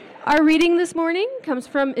Our reading this morning comes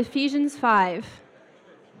from Ephesians 5.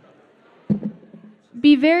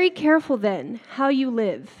 Be very careful then how you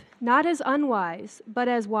live, not as unwise, but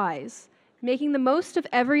as wise, making the most of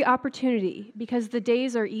every opportunity, because the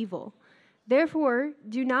days are evil. Therefore,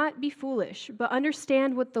 do not be foolish, but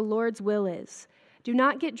understand what the Lord's will is. Do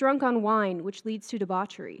not get drunk on wine, which leads to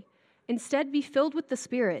debauchery. Instead, be filled with the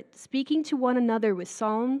Spirit, speaking to one another with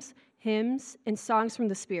psalms, hymns, and songs from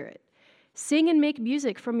the Spirit. Sing and make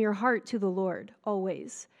music from your heart to the Lord,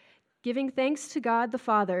 always, giving thanks to God the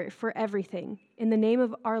Father for everything, in the name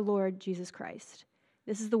of our Lord Jesus Christ.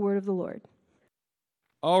 This is the word of the Lord.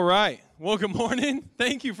 All right. Well, good morning.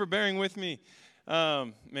 Thank you for bearing with me.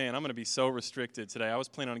 Man, I'm going to be so restricted today. I was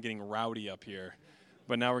planning on getting rowdy up here,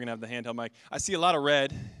 but now we're going to have the handheld mic. I see a lot of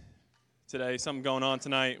red today. Something going on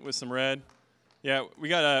tonight with some red. Yeah, we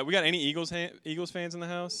got any Eagles fans in the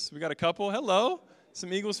house? We got a couple. Hello,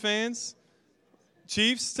 some Eagles fans.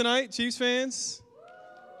 Chiefs tonight? Chiefs fans?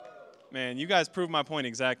 Man, you guys proved my point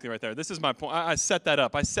exactly right there. This is my point. I set that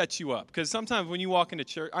up. I set you up. Because sometimes when you walk into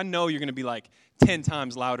church, I know you're going to be like 10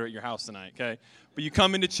 times louder at your house tonight, okay? But you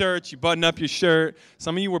come into church, you button up your shirt.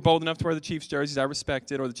 Some of you were bold enough to wear the Chiefs jerseys. I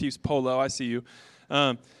respect it. Or the Chiefs polo. I see you.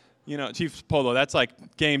 Chiefs polo, that's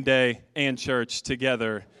like game day and church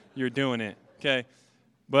together. You're doing it, okay?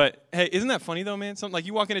 But, hey, isn't that funny, though, man? Something like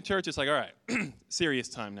you walk into church, it's like, all right, serious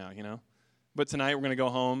time now, you know? But tonight we're going to go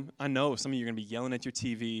home. I know some of you are going to be yelling at your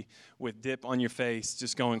TV with dip on your face,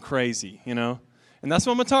 just going crazy, you know? And that's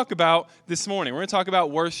what I'm going to talk about this morning. We're going to talk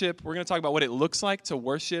about worship. We're going to talk about what it looks like to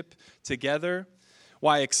worship together,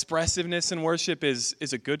 why expressiveness in worship is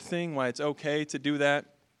a good thing, why it's okay to do that.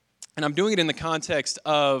 And I'm doing it in the context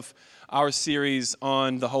of our series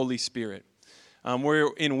on the Holy Spirit.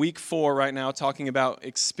 We're in week 4 right now talking about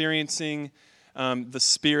experiencing the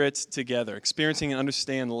Spirit together, experiencing and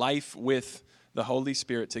understand life with the Holy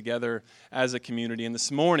Spirit together as a community. And this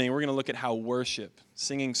morning, we're going to look at how worship,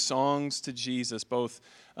 singing songs to Jesus, both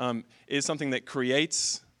is something that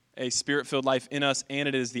creates a Spirit-filled life in us, and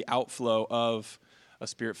it is the outflow of a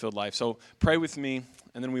Spirit-filled life. So pray with me,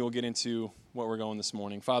 and then we will get into what we're going this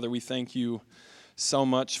morning. Father, we thank you so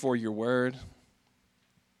much for your word.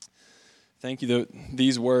 Thank you that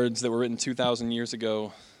these words that were written 2,000 years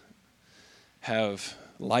ago have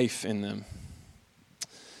life in them.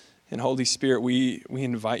 And Holy Spirit, we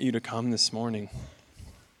invite you to come this morning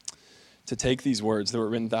to take these words that were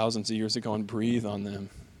written thousands of years ago and breathe on them.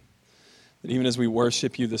 That even as we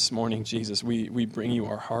worship you this morning, Jesus, we bring you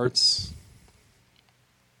our hearts.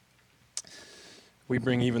 We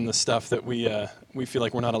bring even the stuff that we feel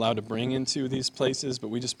like we're not allowed to bring into these places, but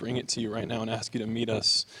we just bring it to you right now and ask you to meet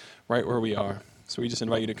us right where we are. So we just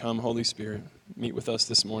invite you to come, Holy Spirit, meet with us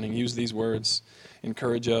this morning. Use these words,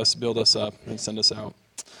 encourage us, build us up, and send us out.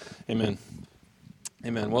 Amen.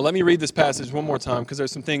 Amen. Well, let me read this passage one more time because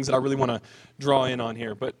there's some things that I really want to draw in on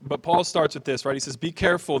here. But Paul starts with this, right? He says, be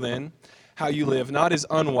careful then how you live, not as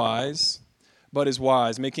unwise, but as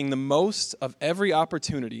wise, making the most of every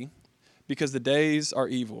opportunity because the days are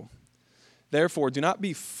evil. Therefore, do not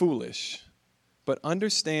be foolish, but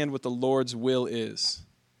understand what the Lord's will is.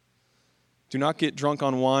 Do not get drunk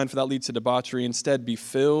on wine, for that leads to debauchery. Instead, be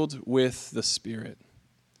filled with the Spirit,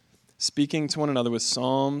 speaking to one another with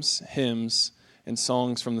psalms, hymns, and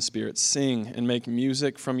songs from the Spirit. Sing and make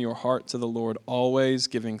music from your heart to the Lord, always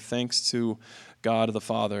giving thanks to God the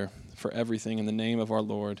Father for everything in the name of our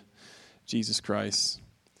Lord Jesus Christ.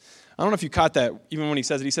 I don't know if you caught that, even when he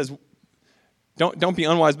says it. He says, don't be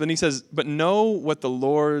unwise, but he says, but know what the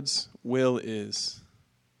Lord's will is.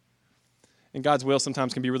 And God's will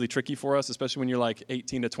sometimes can be really tricky for us, especially when you're like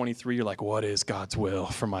 18 to 23. You're like, what is God's will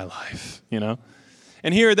for my life? You know?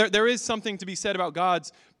 And here, there is something to be said about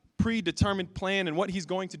God's predetermined plan and what he's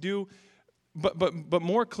going to do. But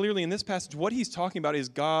more clearly in this passage, what he's talking about is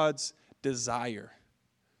God's desire.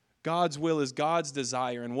 God's will is God's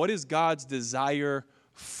desire. And what is God's desire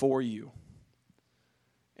for you?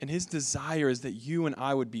 And his desire is that you and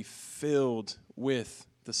I would be filled with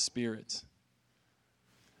the Spirit.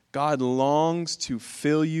 God longs to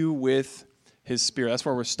fill you with his Spirit. That's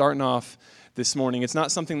where we're starting off this morning. It's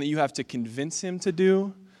not something that you have to convince him to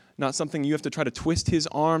do, not something you have to try to twist his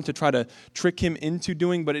arm to try to trick him into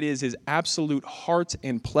doing, but it is his absolute heart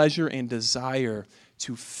and pleasure and desire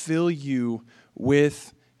to fill you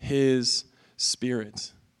with his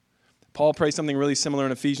Spirit. Paul prays something really similar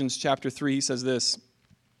in Ephesians chapter 3. He says this,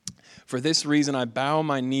 "For this reason I bow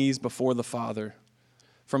my knees before the Father,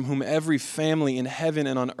 from whom every family in heaven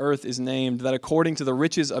and on earth is named, that according to the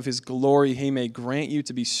riches of his glory he may grant you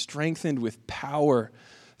to be strengthened with power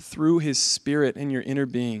through his Spirit in your inner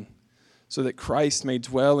being, so that Christ may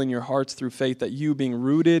dwell in your hearts through faith, that you, being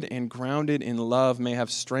rooted and grounded in love, may have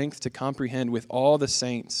strength to comprehend with all the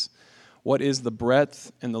saints what is the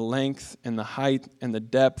breadth and the length and the height and the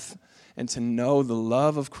depth, and to know the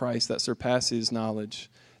love of Christ that surpasses knowledge,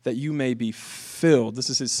 that you may be filled. This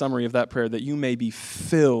is his summary of that prayer, that you may be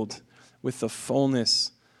filled with the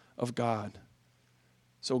fullness of God.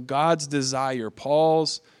 So God's desire,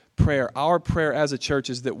 Paul's prayer, our prayer as a church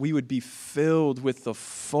is that we would be filled with the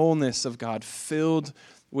fullness of God, filled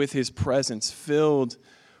with his presence, filled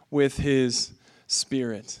with his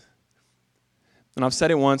Spirit. And I've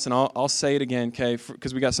said it once, and I'll say it again, okay,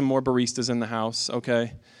 because we got some more baristas in the house,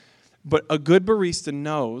 okay? But a good barista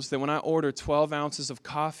knows that when I order 12 ounces of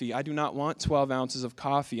coffee, I do not want 12 ounces of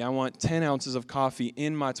coffee. I want 10 ounces of coffee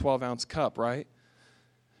in my 12-ounce cup, right?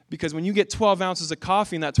 Because when you get 12 ounces of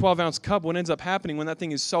coffee in that 12-ounce cup, what ends up happening when that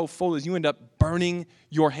thing is so full is you end up burning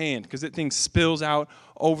your hand because that thing spills out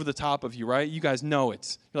over the top of you, right? You guys know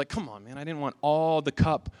it. You're like, come on, man, I didn't want all the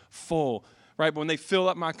cup full, right? But when they fill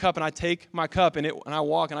up my cup and I take my cup and I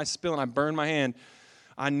walk and I spill and I burn my hand,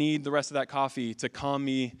 I need the rest of that coffee to calm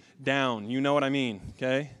me down. You know what I mean,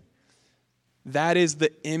 okay? That is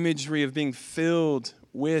the imagery of being filled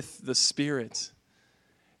with the Spirit,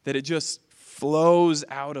 that it just flows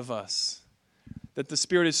out of us, that the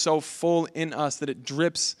Spirit is so full in us that it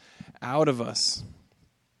drips out of us.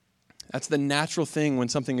 That's the natural thing when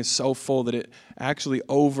something is so full that it actually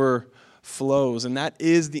overflows, and that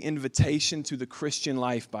is the invitation to the Christian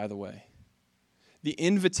life, by the way. The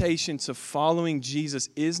invitation to following Jesus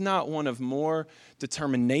is not one of more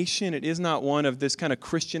determination. It is not one of this kind of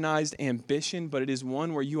Christianized ambition, but it is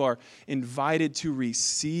one where you are invited to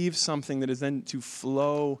receive something that is then to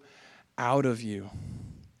flow out of you.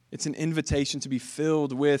 It's an invitation to be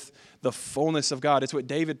filled with the fullness of God. It's what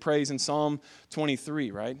David prays in Psalm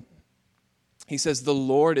 23, right? He says, "The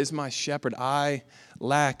Lord is my shepherd. I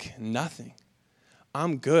lack nothing.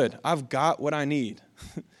 I'm good. I've got what I need."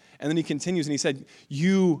 And then he continues and he said,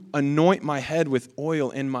 "You anoint my head with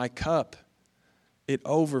oil, and my cup, it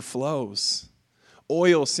overflows."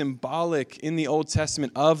 Oil symbolic in the Old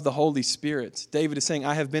Testament of the Holy Spirit. David is saying,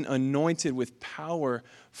 I have been anointed with power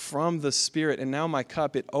from the Spirit, and now my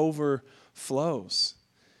cup, it overflows.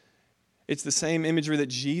 It's the same imagery that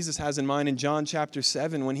Jesus has in mind in John chapter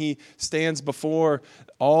 7 when he stands before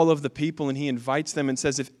all of the people and he invites them and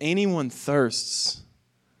says, "If anyone thirsts,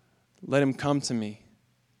 let him come to me.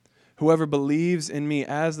 Whoever believes in me,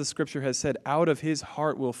 as the scripture has said, out of his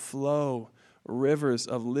heart will flow rivers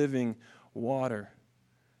of living water."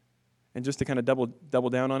 And just to kind of double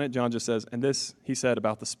down on it, John just says, and this he said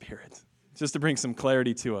about the Spirit. Just to bring some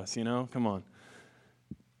clarity to us, you know? Come on.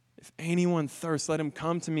 If anyone thirsts, let him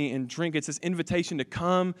come to me and drink. It's this invitation to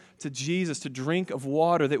come to Jesus, to drink of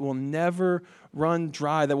water that will never run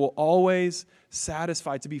dry, that will always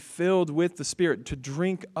satisfy, to be filled with the Spirit, to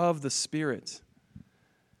drink of the Spirit.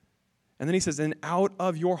 And then he says, and out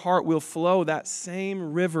of your heart will flow that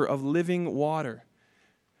same river of living water.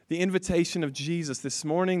 The invitation of Jesus this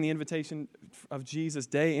morning, the invitation of Jesus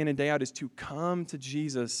day in and day out is to come to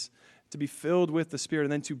Jesus, to be filled with the Spirit,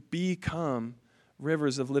 and then to become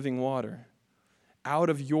rivers of living water. Out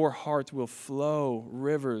of your heart will flow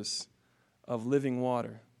rivers of living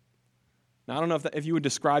water. Now, I don't know if you would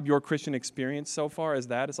describe your Christian experience so far as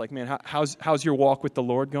that. It's like, man, how's your walk with the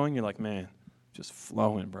Lord going? You're like, man, just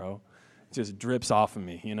flowing, bro. It just drips off of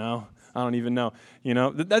me, you know? I don't even know. You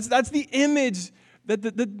know, that's the image that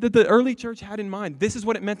the early church had in mind. This is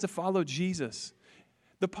what it meant to follow Jesus.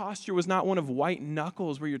 The posture was not one of white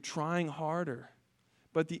knuckles where you're trying harder,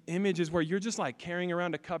 but the image is where you're just like carrying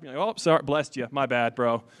around a cup. You're like, oh, sorry, blessed you. My bad,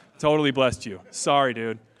 bro. Totally blessed you. Sorry,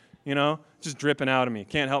 dude. You know, just dripping out of me.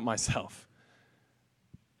 Can't help myself.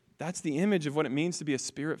 That's the image of what it means to be a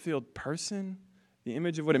Spirit-filled person, the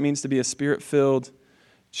image of what it means to be a Spirit-filled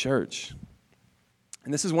church.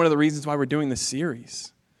 And this is one of the reasons why we're doing this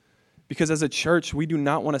series. Because as a church, we do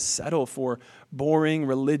not want to settle for boring,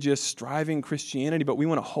 religious, striving Christianity, but we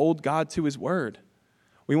want to hold God to His word.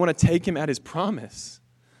 We want to take Him at His promise.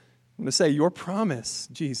 I'm going to say, your promise,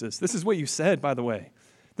 Jesus. This is what you said, by the way.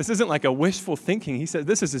 This isn't like a wishful thinking. He said,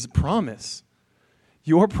 this is His promise.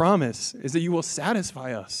 Your promise is that you will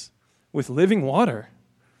satisfy us with living water.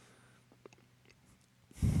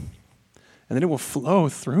 And then it will flow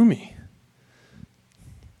through me.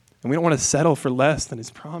 And we don't want to settle for less than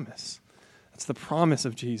His promise. That's the promise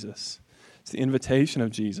of Jesus. It's the invitation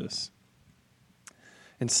of Jesus.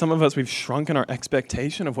 And some of us, we've shrunken our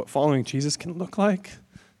expectation of what following Jesus can look like.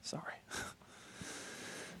 Sorry.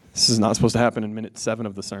 This is not supposed to happen in minute 7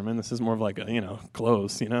 of the sermon. This is more of like a,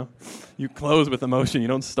 close, You close with emotion. You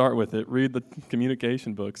don't start with it. Read the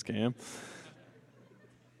communication books, Cam.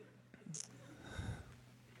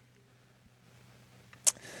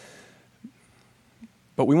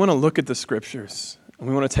 But we want to look at the scriptures, and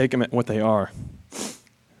we want to take them at what they are.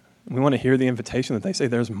 And we want to hear the invitation that they say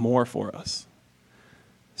there's more for us.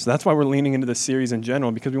 So that's why we're leaning into this series in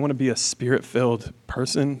general, because we want to be a spirit-filled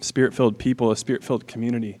person, spirit-filled people, a spirit-filled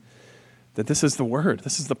community. That this is the word.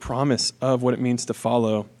 This is the promise of what it means to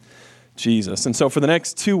follow Jesus. And so for the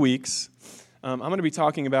next 2 weeks, I'm going to be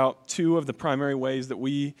talking about 2 of the primary ways that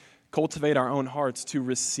we cultivate our own hearts to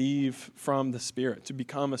receive from the Spirit, to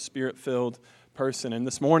become a spirit-filled person. And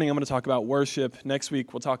this morning, I'm going to talk about worship. Next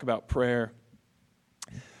week, we'll talk about prayer.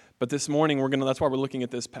 But this morning, that's why we're looking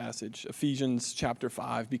at this passage, Ephesians chapter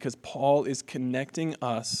 5, because Paul is connecting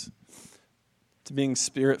us to being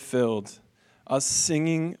spirit-filled, us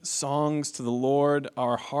singing songs to the Lord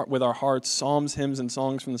with our hearts, psalms, hymns, and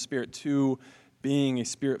songs from the Spirit, to being a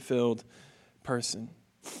spirit-filled person.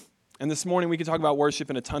 And this morning, we can talk about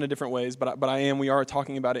worship in a ton of different ways, but we are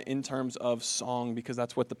talking about it in terms of song, because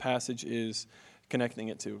that's what the passage is connecting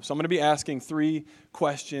it to. So I'm going to be asking 3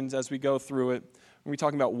 questions as we go through it. We're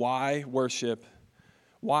talking about why worship,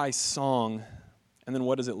 why song, and then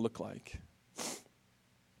what does it look like?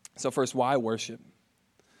 So first, why worship?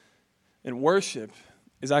 And worship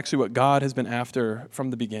is actually what God has been after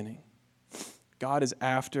from the beginning. God is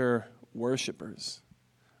after worshipers.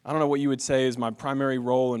 I don't know what you would say is my primary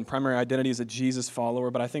role and primary identity as a Jesus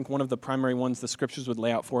follower, but I think one of the primary ones the scriptures would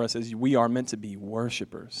lay out for us is we are meant to be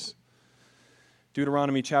worshipers.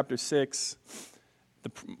 Deuteronomy chapter 6,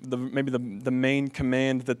 maybe the main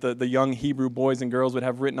command that the young Hebrew boys and girls would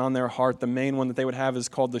have written on their heart, the main one that they would have is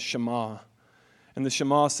called the Shema. And the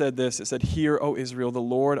Shema said this, it said, "Hear, O Israel, the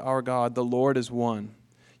Lord our God, the Lord is one.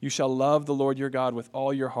 You shall love the Lord your God with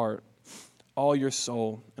all your heart, all your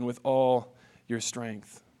soul, and with all your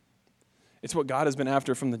strength." It's what God has been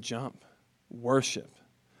after from the jump, worship.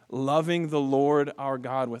 Loving the Lord our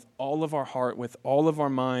God with all of our heart, with all of our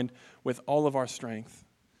mind, with all of our strength.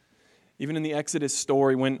 Even in the Exodus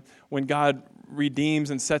story, when God redeems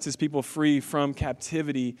and sets his people free from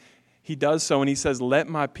captivity, he does so and he says, "Let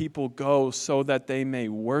my people go so that they may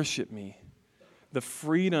worship me." The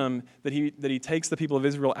freedom that he takes the people of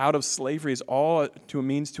Israel out of slavery is all to a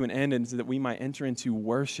means to an end, and so that we might enter into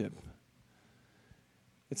worship.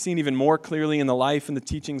 It's seen even more clearly in the life and the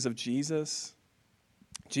teachings of Jesus.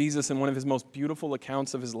 Jesus, in one of his most beautiful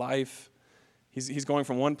accounts of his life, he's going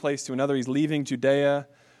from one place to another. He's leaving Judea,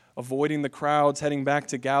 avoiding the crowds, heading back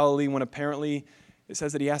to Galilee, when apparently it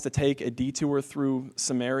says that he has to take a detour through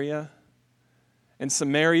Samaria. And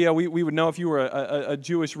Samaria, we would know if you were a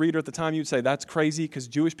Jewish reader at the time, you'd say that's crazy because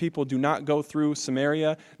Jewish people do not go through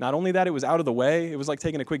Samaria. Not only that, it was out of the way. It was like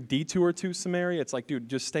taking a quick detour to Samaria. It's like, dude,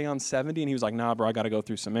 just stay on 70. And he was like, nah, bro, I got to go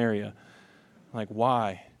through Samaria. I'm like,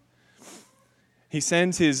 why? He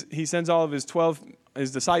sends all of his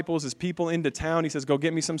disciples, his people into town. He says, go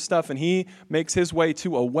get me some stuff. And he makes his way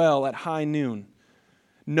to a well at high noon,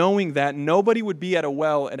 knowing that nobody would be at a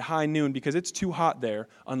well at high noon because it's too hot there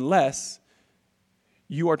unless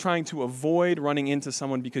you are trying to avoid running into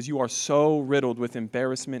someone because you are so riddled with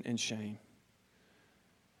embarrassment and shame.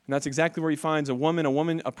 And that's exactly where he finds a woman. A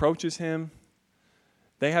woman approaches him.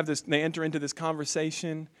 They enter into this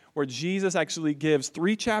conversation where Jesus actually gives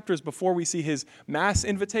 3 chapters before we see his mass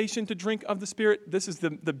invitation to drink of the Spirit. This is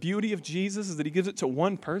the beauty of Jesus, is that he gives it to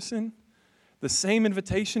one person. The same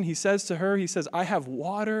invitation he says to her, he says, "I have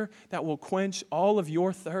water that will quench all of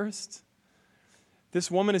your thirst."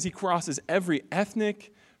 This woman, as he crosses every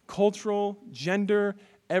ethnic, cultural, gender,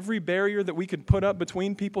 every barrier that we could put up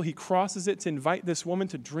between people, he crosses it to invite this woman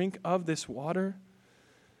to drink of this water.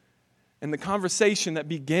 And the conversation that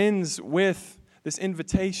begins with this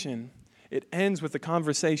invitation, it ends with the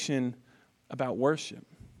conversation about worship.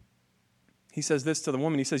 He says this to the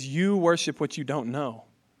woman. He says, "You worship what you don't know,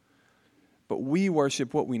 but we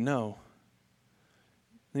worship what we know."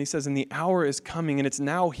 And he says, "And the hour is coming, and it's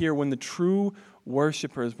now here, when the true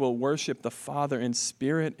worshipers will worship the Father in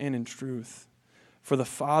spirit and in truth. For the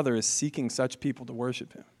Father is seeking such people to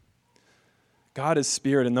worship him." God is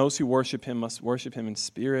spirit, and those who worship him must worship him in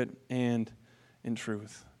spirit and in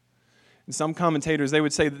truth. And some commentators, they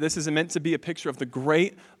would say that this is meant to be a picture of the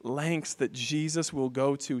great lengths that Jesus will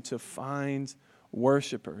go to find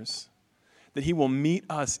worshipers. That he will meet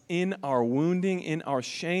us in our wounding, in our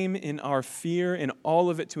shame, in our fear, in all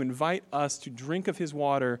of it, to invite us to drink of his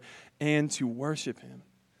water and to worship him.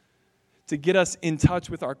 To get us in touch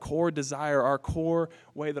with our core desire, our core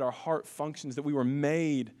way that our heart functions, that we were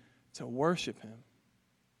made to worship him.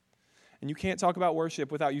 And you can't talk about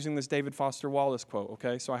worship without using this David Foster Wallace quote,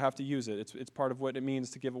 okay? So I have to use it. It's part of what it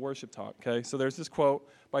means to give a worship talk, okay? So there's this quote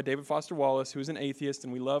by David Foster Wallace, who's an atheist,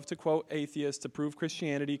 and we love to quote atheists to prove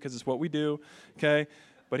Christianity because it's what we do, okay?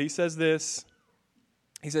 But he says this.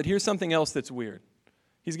 He said, here's something else that's weird.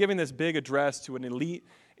 He's giving this big address to an elite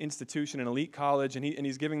institution, an elite college, and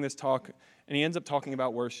he's giving this talk, and he ends up talking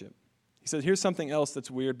about worship. He says, here's something else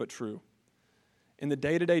that's weird but true. In the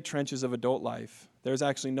day-to-day trenches of adult life, there's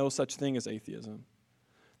actually no such thing as atheism.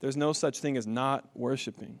 There's no such thing as not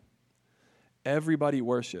worshiping. Everybody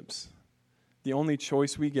worships. The only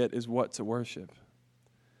choice we get is what to worship.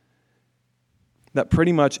 That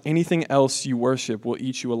pretty much anything else you worship will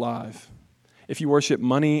eat you alive. If you worship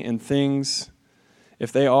money and things,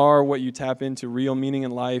 if they are what you tap into real meaning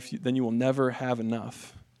in life, then you will never have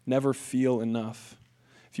enough, never feel enough.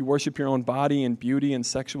 If you worship your own body and beauty and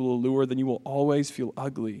sexual allure, then you will always feel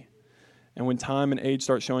ugly. And when time and age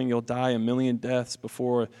start showing, you'll die a million deaths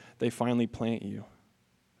before they finally plant you.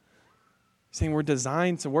 Saying we're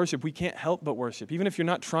designed to worship. We can't help but worship. Even if you're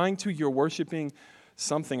not trying to, you're worshiping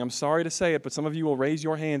something. I'm sorry to say it, but some of you will raise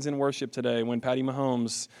your hands in worship today when Patty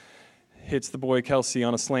Mahomes hits the boy Kelsey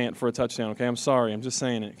on a slant for a touchdown, okay? I'm sorry. I'm just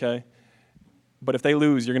saying it, okay? But if they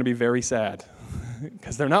lose, you're going to be very sad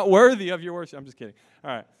because they're not worthy of your worship. I'm just kidding. All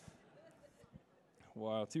right.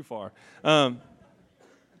 Wow, too far.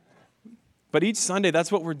 But each Sunday,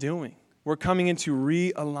 that's what we're doing. We're coming in to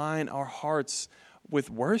realign our hearts with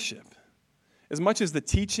worship. As much as the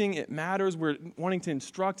teaching, it matters. We're wanting to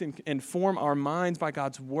instruct and inform our minds by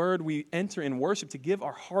God's word. We enter in worship to give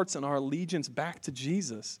our hearts and our allegiance back to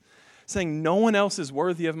Jesus, saying no one else is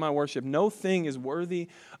worthy of my worship. No thing is worthy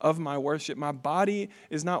of my worship. My body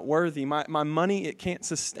is not worthy. My money, it can't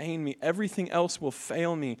sustain me. Everything else will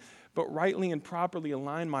fail me. But rightly and properly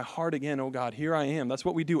align my heart again. Oh God, here I am. That's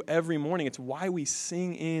what we do every morning. It's why we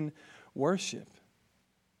sing in worship.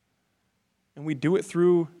 And we do it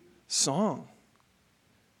through song.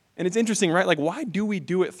 And it's interesting, right? Like, why do we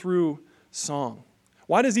do it through song?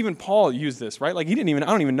 Why does even Paul use this, right? Like, I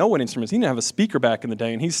don't even know what instruments. He didn't have a speaker back in the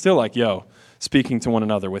day, and he's still like, speaking to one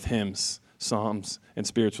another with hymns, psalms, and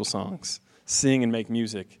spiritual songs. Sing and make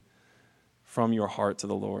music from your heart to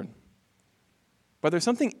the Lord. But there's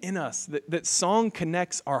something in us that song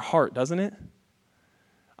connects our heart, doesn't it?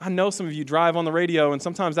 I know some of you drive on the radio, and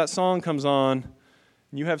sometimes that song comes on,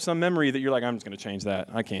 and you have some memory that you're like, I'm just going to change that.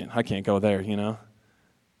 I can't go there, you know?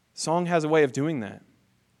 Song has a way of doing that.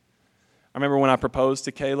 I remember when I proposed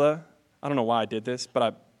to Kayla, I don't know why I did this, but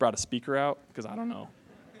I brought a speaker out, because I don't know.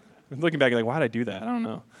 Looking back, like, why did I do that? I don't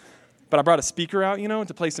know. But I brought a speaker out,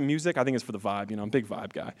 to play some music. I think it's for the vibe, I'm a big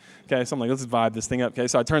vibe guy. Okay, so I'm like, let's vibe this thing up. Okay,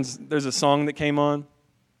 so there's a song that came on,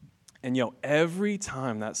 and every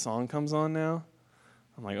time that song comes on now,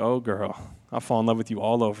 I'm like, oh girl, I'll fall in love with you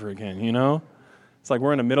all over again, It's like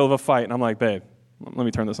we're in the middle of a fight, and I'm like, babe, let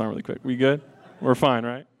me turn this on really quick. We good? We're fine,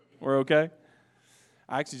 right? We're okay?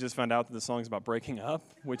 I actually just found out that the song's about breaking up,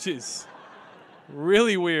 which is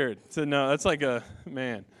really weird to know. That's like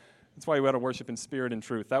man. That's why we got to worship in spirit and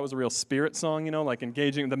truth. That was a real spirit song, like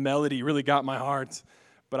engaging. The melody really got my heart,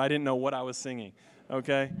 but I didn't know what I was singing,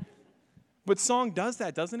 okay? But song does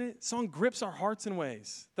that, doesn't it? Song grips our hearts in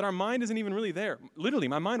ways that our mind isn't even really there. Literally,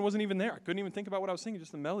 my mind wasn't even there. I couldn't even think about what I was singing,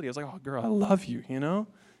 just the melody. I was like, oh, girl, I love you,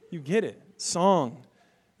 You get it. Song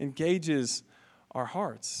engages our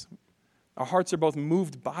hearts. Our hearts are both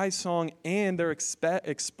moved by song and they're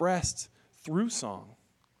expressed through song.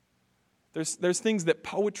 There's things that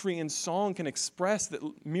poetry and song can express that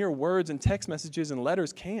mere words and text messages and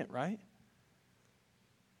letters can't, right?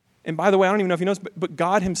 And by the way, I don't even know if you know this, but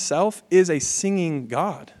God himself is a singing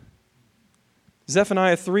God.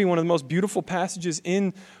 Zephaniah 3, one of the most beautiful passages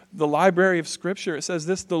in the library of Scripture, it says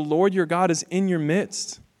this, the Lord your God is in your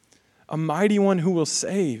midst, a mighty one who will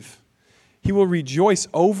save. He will rejoice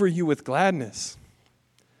over you with gladness.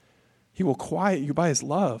 He will quiet you by his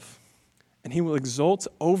love. And he will exult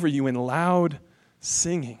over you in loud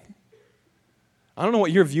singing. I don't know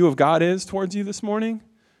what your view of God is towards you this morning,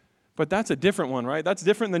 but that's a different one, right? That's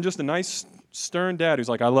different than just a nice, stern dad who's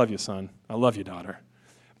like, I love you, son. I love you, daughter.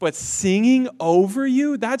 But singing over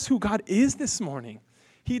you, that's who God is this morning.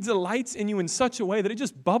 He delights in you in such a way that it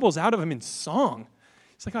just bubbles out of him in song.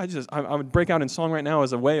 It's like, I would break out in song right now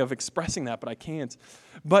as a way of expressing that, but I can't.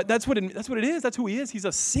 But that's what it is. That's who he is. He's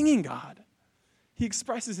a singing God. He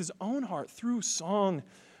expresses his own heart through song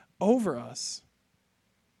over us.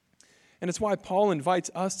 And it's why Paul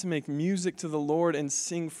invites us to make music to the Lord and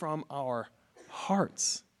sing from our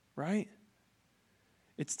hearts, right?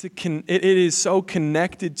 It is so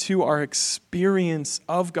connected to our experience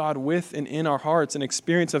of God with and in our hearts, an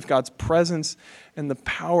experience of God's presence and the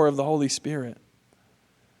power of the Holy Spirit.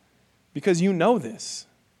 Because you know this,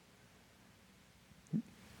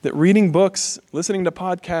 that reading books, listening to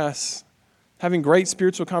podcasts, having great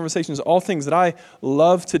spiritual conversations, all things that I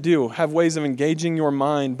love to do, have ways of engaging your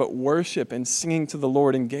mind, but worship and singing to the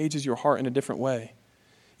Lord engages your heart in a different way.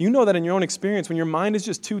 You know that in your own experience, when your mind is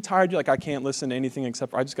just too tired, you're like, I can't listen to anything except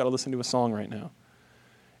for I just got to listen to a song right now.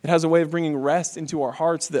 It has a way of bringing rest into our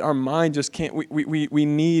hearts that our mind just can't. We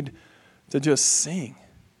need to just sing.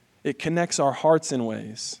 It connects our hearts in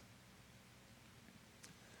ways.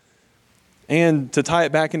 And to tie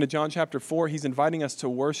it back into John chapter 4, he's inviting us to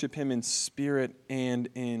worship him in spirit and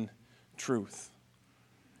in truth.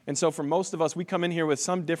 And so for most of us, we come in here with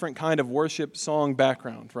some different kind of worship song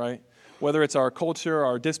background, right? Whether it's our culture,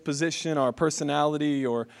 our disposition, our personality,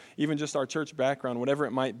 or even just our church background, whatever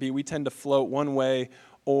it might be, we tend to float one way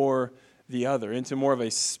or the other into more of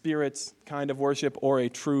a spirit kind of worship or a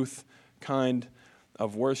truth kind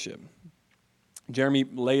of worship. Jeremy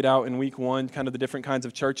laid out in week 1 kind of the different kinds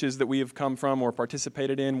of churches that we have come from or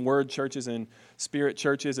participated in, word churches and spirit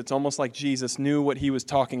churches. It's almost like Jesus knew what he was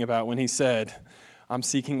talking about when he said, I'm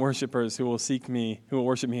seeking worshipers who will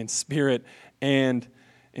worship me in spirit and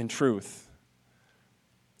in truth.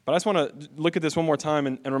 But I just want to look at this one more time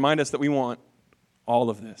and remind us that we want all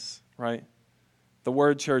of this, right? The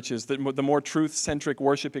word churches, the more truth-centric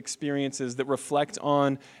worship experiences that reflect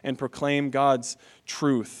on and proclaim God's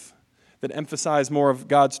truth, that emphasize more of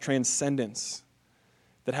God's transcendence,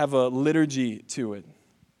 that have a liturgy to it,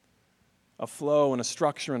 a flow and a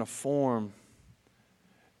structure and a form,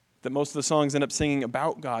 that most of the songs end up singing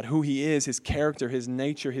about God, who he is, his character, his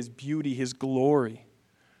nature, his beauty, his glory.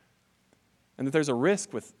 And that there's a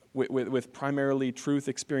risk with primarily truth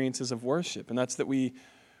experiences of worship, and that's that we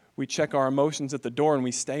check our emotions at the door and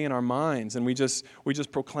we stay in our minds, and we just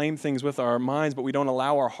proclaim things with our minds, but we don't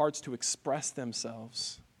allow our hearts to express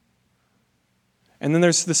themselves. And then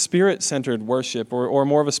there's the spirit-centered worship, or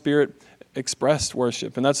more of a spirit-expressed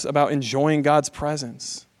worship, and that's about enjoying God's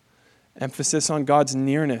presence. Emphasis on God's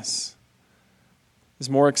nearness is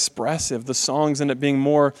more expressive. The songs end up being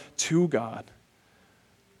more to God.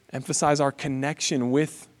 Emphasize our connection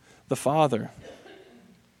with the Father.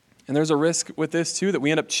 And there's a risk with this too, that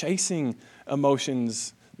we end up chasing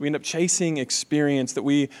emotions. We end up chasing experience, that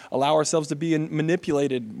we allow ourselves to be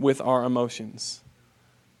manipulated with our emotions.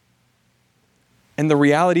 And the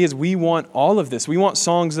reality is we want all of this. We want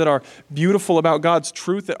songs that are beautiful about God's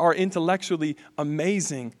truth, that are intellectually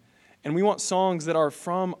amazing. And we want songs that are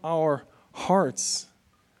from our hearts,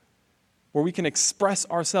 where we can express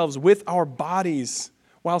ourselves with our bodies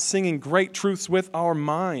while singing great truths with our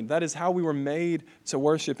mind. That is how we were made to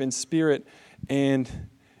worship in spirit and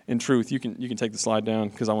in truth. You can take the slide down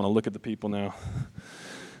because I want to look at the people now.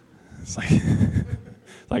 It's like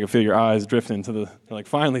I can feel your eyes drifting to like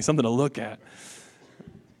finally something to look at.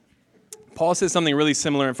 Paul says something really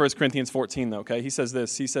similar in 1 Corinthians 14, though, okay? He says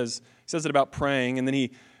this. He says it about praying, and then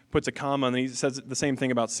he puts a comma, and then he says the same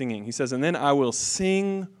thing about singing. He says, and then I will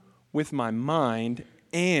sing with my mind,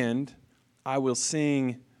 and I will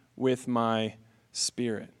sing with my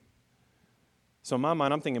spirit. So in my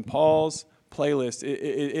mind, I'm thinking Paul's playlist,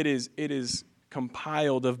 it is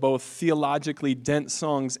compiled of both theologically dense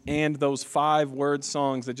songs and those 5-word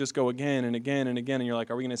songs that just go again and again and again. And you're like,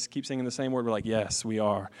 are we going to keep singing the same word? We're like, yes, we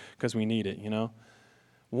are, because we need it, you know?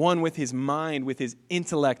 One with his mind, with his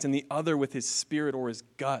intellect, and the other with his spirit or his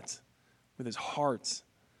gut, with his heart.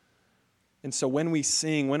 And so when we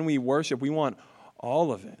sing, when we worship, we want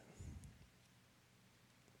all of it.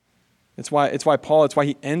 It's why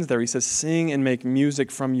he ends there. He says, sing and make music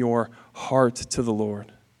from your heart to the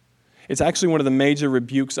Lord. It's actually one of the major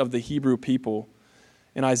rebukes of the Hebrew people.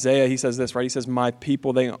 In Isaiah, he says this, right? He says, my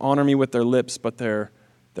people, they honor me with their lips, but their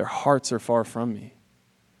hearts are far from me.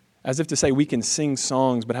 As if to say we can sing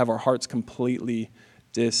songs, but have our hearts completely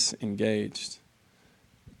disengaged.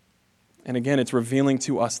 And again, it's revealing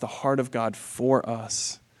to us the heart of God for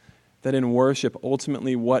us. That in worship,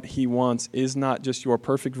 ultimately what he wants is not just your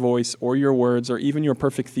perfect voice or your words or even your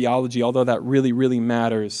perfect theology, although that really, really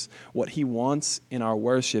matters. What he wants in our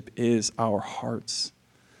worship is our hearts.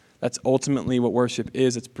 That's ultimately what worship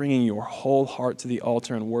is. It's bringing your whole heart to the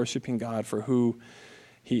altar and worshiping God for who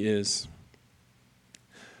he is.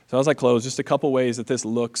 So as I close, just a couple ways that this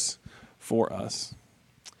looks for us.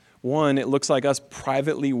 One, it looks like us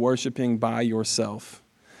privately worshiping by yourself.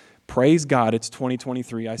 Praise God, it's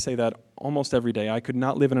 2023. I say that almost every day. I could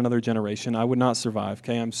not live in another generation. I would not survive,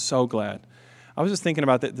 okay? I'm so glad. I was just thinking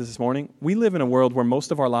about this morning. We live in a world where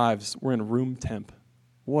most of our lives, we're in room temp,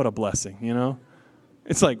 What a blessing, you know?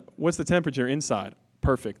 It's like, what's the temperature inside?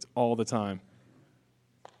 Perfect all the time.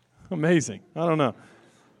 Amazing. I don't know.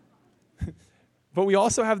 But we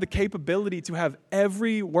also have the capability to have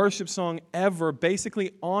every worship song ever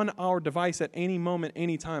basically on our device at any moment,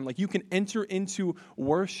 any time. Like you can enter into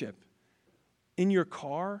worship in your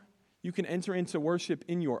car. You can enter into worship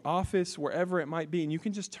in your office, wherever it might be. And you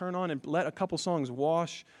can just turn on and let a couple songs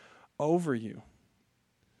wash over you.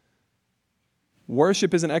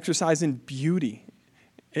 Worship is an exercise in beauty.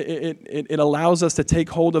 It allows us to take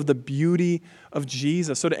hold of the beauty of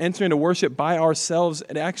Jesus. So to enter into worship by ourselves,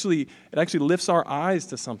 it actually lifts our eyes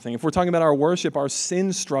to something. If we're talking about our worship, our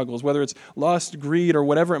sin struggles, whether it's lust, greed, or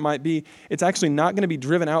whatever it might be, it's actually not going to be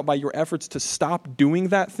driven out by your efforts to stop doing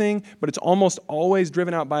that thing, but it's almost always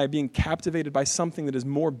driven out by being captivated by something that is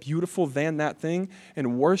more beautiful than that thing.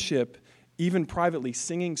 And worship, even privately,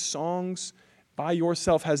 singing songs by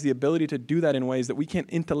yourself has the ability to do that in ways that we can't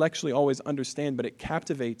intellectually always understand, but it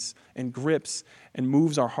captivates and grips and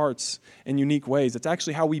moves our hearts in unique ways. It's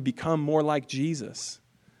actually how we become more like Jesus.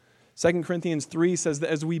 2 Corinthians 3 says that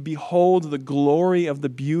as we behold the glory of the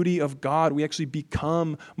beauty of God, we actually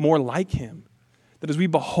become more like him. That as we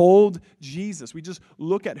behold Jesus, we just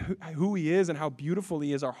look at who he is and how beautiful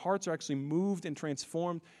he is, our hearts are actually moved and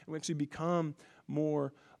transformed, and we actually become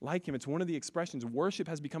more like him. It's one of the expressions. Worship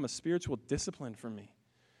has become a spiritual discipline for me.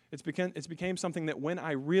 It's became something that when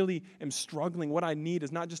I really am struggling, what I need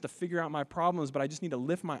is not just to figure out my problems, but I just need to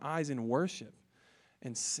lift my eyes in worship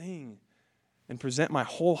and sing and present my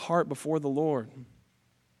whole heart before the Lord.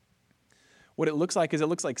 What it looks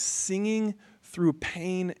like singing through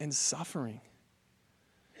pain and suffering.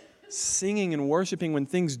 Singing and worshiping when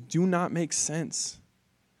things do not make sense.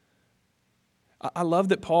 I love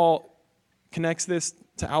that Paul connects this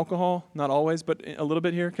to alcohol, not always, but a little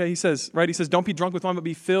bit here. Okay, he says, don't be drunk with wine, but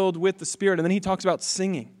be filled with the Spirit. And then he talks about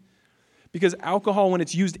singing. Because alcohol, when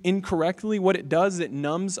it's used incorrectly, what it does is it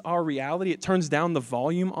numbs our reality. It turns down the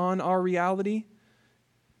volume on our reality.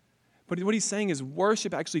 But what he's saying is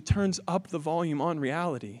worship actually turns up the volume on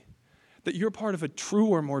reality. That you're part of a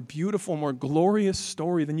truer, more beautiful, more glorious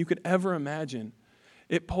story than you could ever imagine.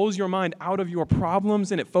 It pulls your mind out of your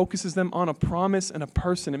problems and it focuses them on a promise and a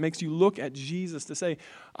person. It makes you look at Jesus to say,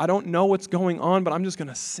 I don't know what's going on, but I'm just going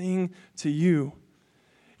to sing to you.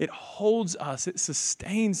 It holds us. It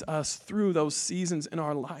sustains us through those seasons in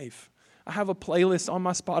our life. I have a playlist on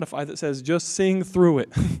my Spotify that says, just sing through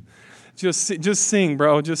it. just sing,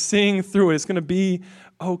 bro. Just sing through it. It's going to be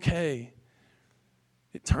okay.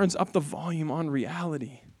 It turns up the volume on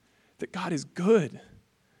reality that God is good.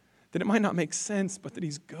 That it might not make sense, but that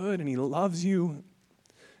he's good and he loves you. And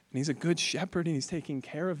he's a good shepherd and he's taking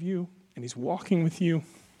care of you and he's walking with you.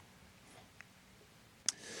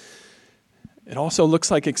 It also looks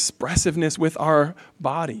like expressiveness with our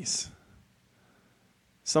bodies.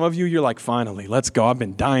 Some of you, you're like, finally, let's go. I've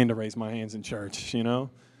been dying to raise my hands in church, you know?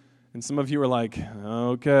 And some of you are like,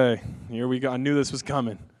 okay, here we go. I knew this was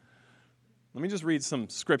coming. Let me just read some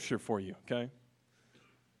scripture for you, okay?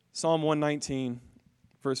 Psalm 119.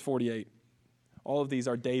 Verse 48, all of these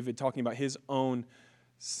are David talking about his own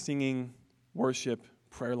singing, worship,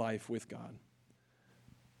 prayer life with God.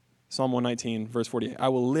 Psalm 119, verse 48, I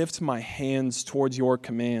will lift my hands towards your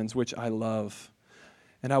commands, which I love,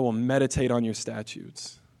 and I will meditate on your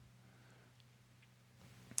statutes.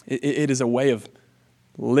 It is a way of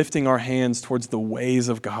lifting our hands towards the ways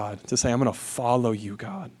of God, to say, I'm going to follow you,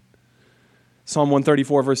 God. Psalm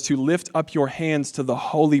 134, verse 2, lift up your hands to the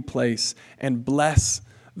holy place and bless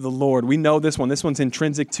the Lord. We know this one. This one's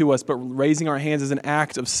intrinsic to us, but raising our hands is an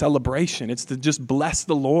act of celebration. It's to just bless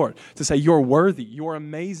the Lord, to say, you're worthy, you're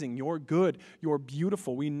amazing, you're good, you're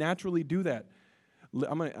beautiful. We naturally do that.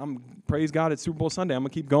 Praise God, it's Super Bowl Sunday. I'm going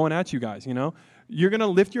to keep going at you guys, you know. You're going to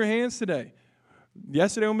lift your hands today.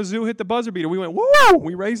 Yesterday when Mizzou hit the buzzer beater, we went, woo!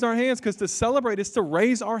 We raised our hands because to celebrate is to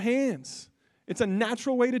raise our hands. It's a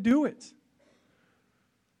natural way to do it.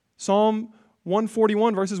 Psalm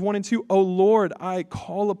 141, verses 1 and 2, O Lord, I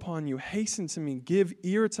call upon you. Hasten to me. Give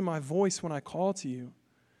ear to my voice when I call to you.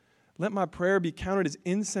 Let my prayer be counted as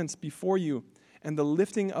incense before you, and the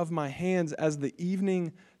lifting of my hands as the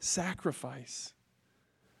evening sacrifice.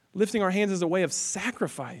 Lifting our hands is a way of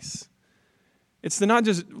sacrifice. It's to not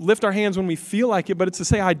just lift our hands when we feel like it, but it's to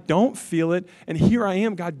say, I don't feel it, and here I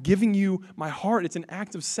am, God, giving you my heart. It's an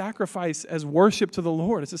act of sacrifice as worship to the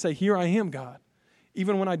Lord. It's to say, here I am, God.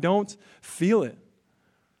 Even when I don't feel it.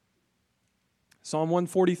 Psalm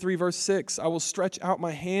 143, verse 6, I will stretch out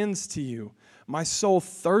my hands to you. My soul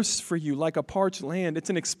thirsts for you like a parched land. It's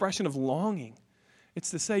an expression of longing. It's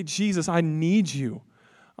to say, Jesus, I need you.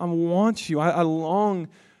 I want you. I long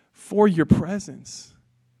for your presence.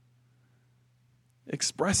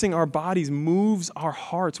 Expressing our bodies moves our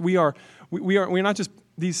hearts. We're not just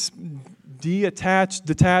these detached,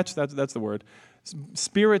 that's the word,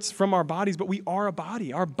 spirits from our bodies, but we are a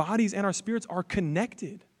body. Our bodies and our spirits are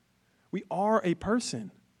connected. We are a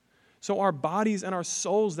person. So our bodies and our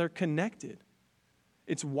souls, they're connected.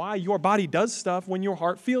 It's why your body does stuff when your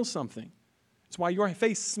heart feels something. It's why your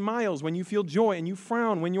face smiles when you feel joy and you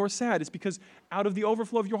frown when you're sad. It's because out of the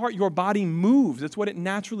overflow of your heart, your body moves. It's what it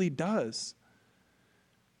naturally does.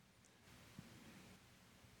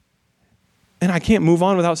 And I can't move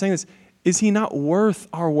on without saying this. Is he not worth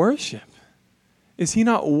our worship? Is he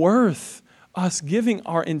not worth us giving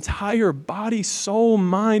our entire body, soul,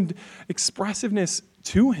 mind, expressiveness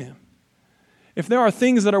to him? If there are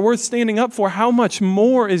things that are worth standing up for, how much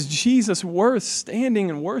more is Jesus worth standing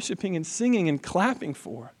and worshiping and singing and clapping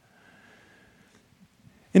for?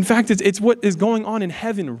 In fact, it's what is going on in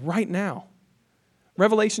heaven right now.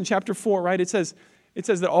 Revelation chapter 4, right? It says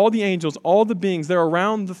that all the angels, all the beings, they're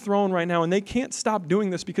around the throne right now, and they can't stop doing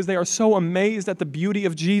this because they are so amazed at the beauty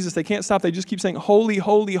of Jesus. They can't stop. They just keep saying, holy,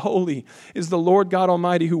 holy, holy is the Lord God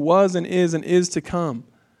Almighty who was and is to come.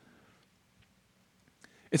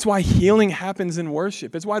 It's why healing happens in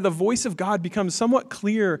worship. It's why the voice of God becomes somewhat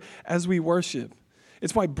clear as we worship.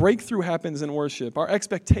 It's why breakthrough happens in worship. Our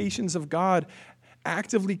expectations of God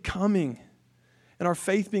actively coming and our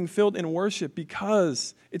faith being filled in worship,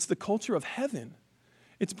 because it's the culture of heaven.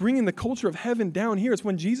 It's bringing the culture of heaven down here. It's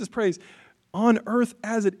when Jesus prays, on earth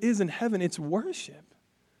as it is in heaven. It's worship.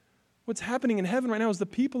 What's happening in heaven right now is the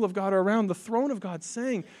people of God are around the throne of God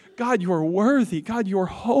saying, God, you are worthy. God, you are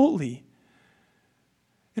holy.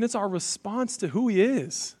 And it's our response to who he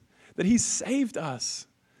is, that he saved us,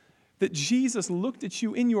 that Jesus looked at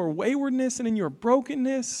you in your waywardness and in your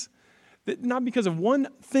brokenness, that not because of one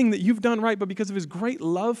thing that you've done right, but because of his great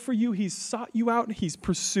love for you, he's sought you out, he's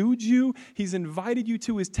pursued you, he's invited you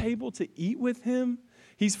to his table to eat with him,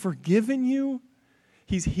 he's forgiven you,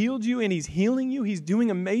 he's healed you, and he's healing you, he's doing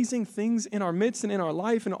amazing things in our midst and in our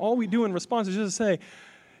life, and all we do in response is just to say,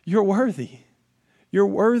 you're worthy. You're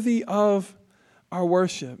worthy of our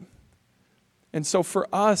worship. And so for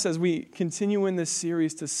us, as we continue in this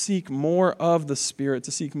series to seek more of the Spirit,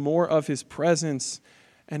 to seek more of his presence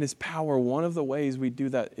and his power, one of the ways we do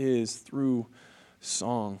that is through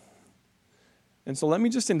song. And so let me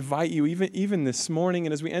just invite you, even this morning,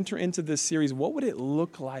 and as we enter into this series, what would it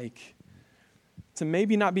look like to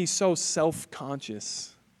maybe not be so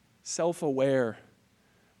self-conscious, self-aware?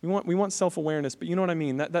 We want self-awareness, but you know what I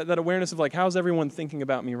mean? That awareness of like, how's everyone thinking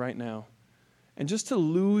about me right now? And just to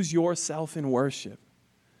lose yourself in worship.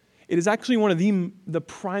 It is actually one of the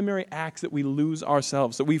primary acts that we lose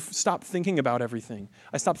ourselves, that we stop thinking about everything.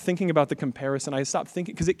 I stop thinking about the comparison. I stop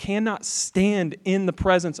thinking, because it cannot stand in the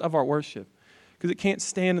presence of our worship, because it can't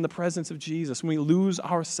stand in the presence of Jesus. When we lose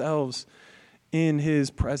ourselves in his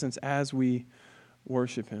presence as we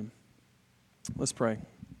worship him. Let's pray.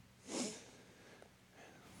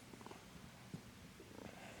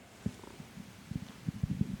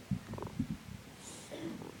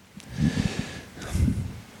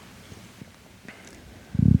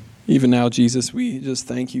 Even now, Jesus, we just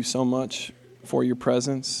thank you so much for your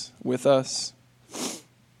presence with us.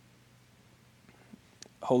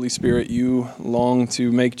 Holy Spirit, you long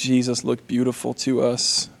to make Jesus look beautiful to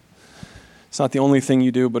us. It's not the only thing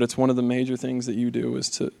you do, but it's one of the major things that you do is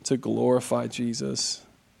to glorify Jesus.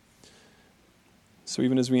 So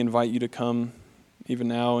even as we invite you to come, even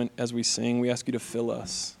now, and as we sing, we ask you to fill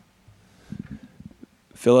us.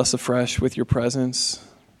 Fill us afresh with your presence.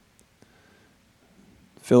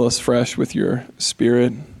 Fill us fresh with your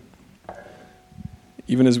Spirit.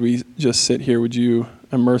 Even as we just sit here, would you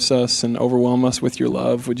immerse us and overwhelm us with your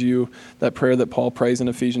love? Would you, that prayer that Paul prays in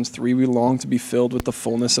Ephesians 3, we long to be filled with the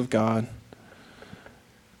fullness of God.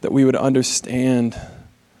 That we would understand,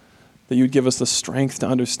 that you would give us the strength to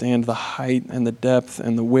understand the height and the depth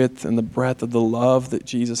and the width and the breadth of the love that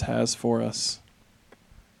Jesus has for us.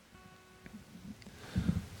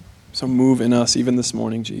 So move in us even this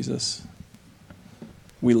morning, Jesus.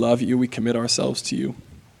 We love you. We commit ourselves to you.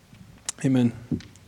 Amen.